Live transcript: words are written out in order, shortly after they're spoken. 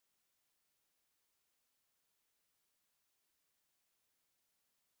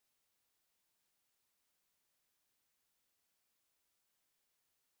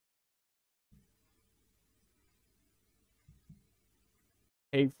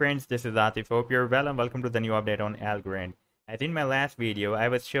Hey friends, this is Atif. Hope you're well and welcome to the new update on Algorand. As in my last video, I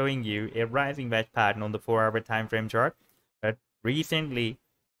was showing you a rising wedge pattern on the 4-hour time frame chart, but recently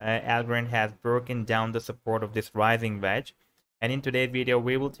Algorand has broken down the support of this rising wedge. And in today's video,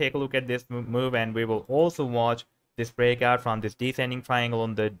 we will take a look at this move and we will also watch this breakout from this descending triangle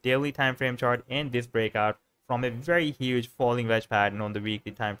on the daily time frame chart and this breakout from a very huge falling wedge pattern on the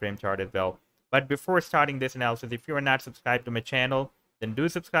weekly time frame chart as well. But before starting this analysis, if you are not subscribed to my channel, then do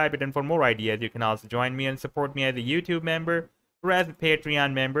subscribe it, and for more ideas you can also join me and support me as a YouTube member or as a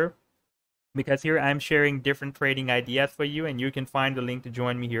Patreon member, because here I'm sharing different trading ideas for you, and you can find the link to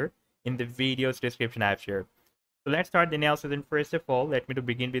join me here in the video's description I've shared. So let's start the analysis, and first of all let me to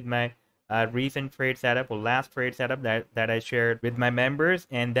begin with my recent trade setup or last trade setup that I shared with my members,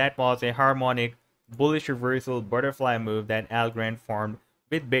 and that was a harmonic bullish reversal butterfly move that Algorand formed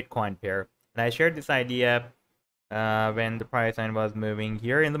with Bitcoin pair. And I shared this idea when the price line was moving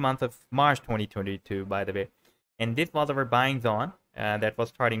here in the month of March 2022, by the way. And this was our buying zone that was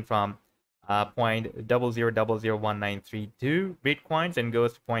starting from 0.00001932 bitcoins and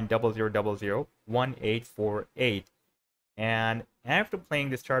goes to 0.00001848. And after playing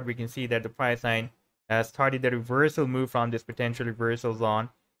this chart, we can see that the price line started the reversal move from this potential reversal zone,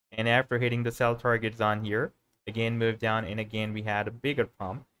 and after hitting the sell target zone here, again moved down, and again we had a bigger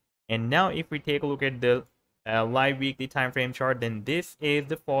pump. And now if we take a look at the live weekly time frame chart, then this is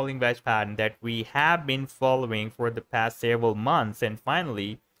the falling wedge pattern that we have been following for the past several months, and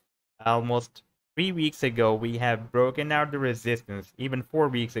finally almost 3 weeks ago we have broken out the resistance. Even 4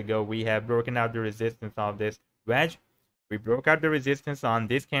 weeks ago we have broken out the resistance of this wedge. We broke out the resistance on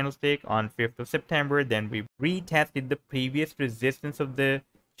this candlestick on 5th of September. Then we retested the previous resistance of the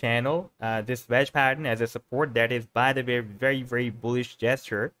channel, this wedge pattern, as a support. That is, by the way, very bullish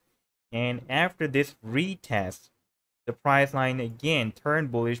gesture. And after this retest, the price line again turned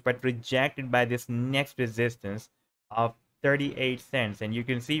bullish but rejected by this next resistance of 38 cents. And you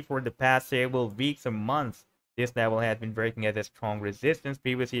can see for the past several weeks or months, this level has been breaking as a strong resistance.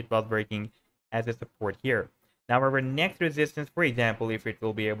 Previously, it was breaking as a support here. Now, our next resistance, for example, if it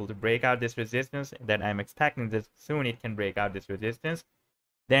will be able to break out this resistance, that I'm expecting this soon it can break out this resistance,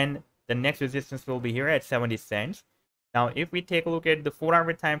 then the next resistance will be here at 70 cents. Now, if we take a look at the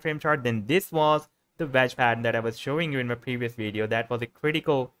 4-hour time frame chart, then this was the wedge pattern that I was showing you in my previous video. That was a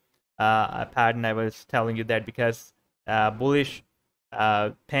critical pattern. I was telling you that because bullish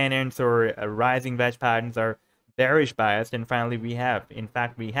pennants or rising wedge patterns are bearish biased, and finally we have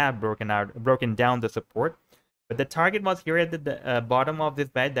broken down the support. But the target was here at the bottom of this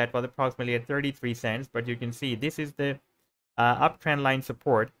bed. That was approximately at 33 cents. But you can see this is the uptrend line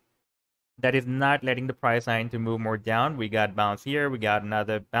support that is not letting the price line to move more down. We got bounce here, we got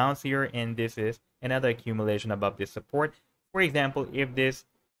another bounce here, and this is another accumulation above this support. For example, if this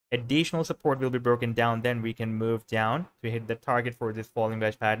additional support will be broken down, then we can move down to hit the target for this falling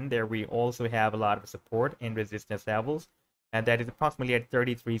wedge pattern. There we also have a lot of support and resistance levels, and that is approximately at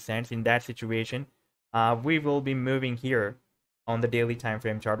 33 cents. In that situation, we will be moving here on the daily time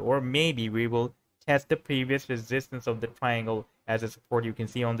frame chart, or maybe we will test the previous resistance of the triangle as a support. You can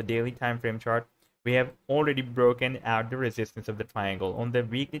see on the daily time frame chart we have already broken out the resistance of the triangle. On the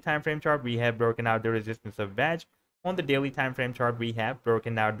weekly time frame chart we have broken out the resistance of wedge. On the daily time frame chart we have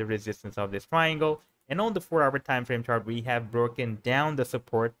broken out the resistance of this triangle, and on the 4-hour time frame chart we have broken down the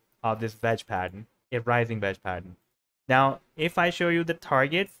support of this wedge pattern, a rising wedge pattern. Now if I show you the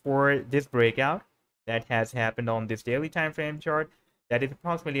target for this breakout that has happened on this daily time frame chart, that is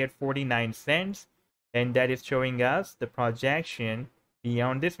approximately at 49 cents, and that is showing us the projection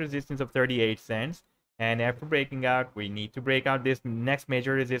beyond this resistance of 38 cents. And after breaking out, we need to break out this next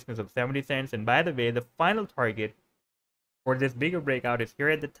major resistance of 70 cents. And by the way, the final target for this bigger breakout is here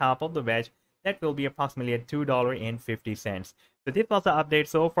at the top of the wedge. That will be approximately at $2.50. So this was the update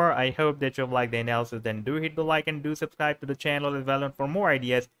so far. I hope that you've liked the analysis. Then do hit the like and do subscribe to the channel as well. And for more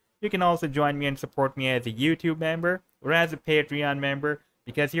ideas, you can also join me and support me as a YouTube member or as a Patreon member,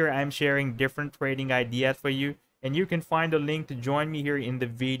 because here I'm sharing different trading ideas for you, and you can find a link to join me here in the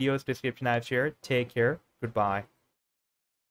video's description I've shared. Take care. Goodbye.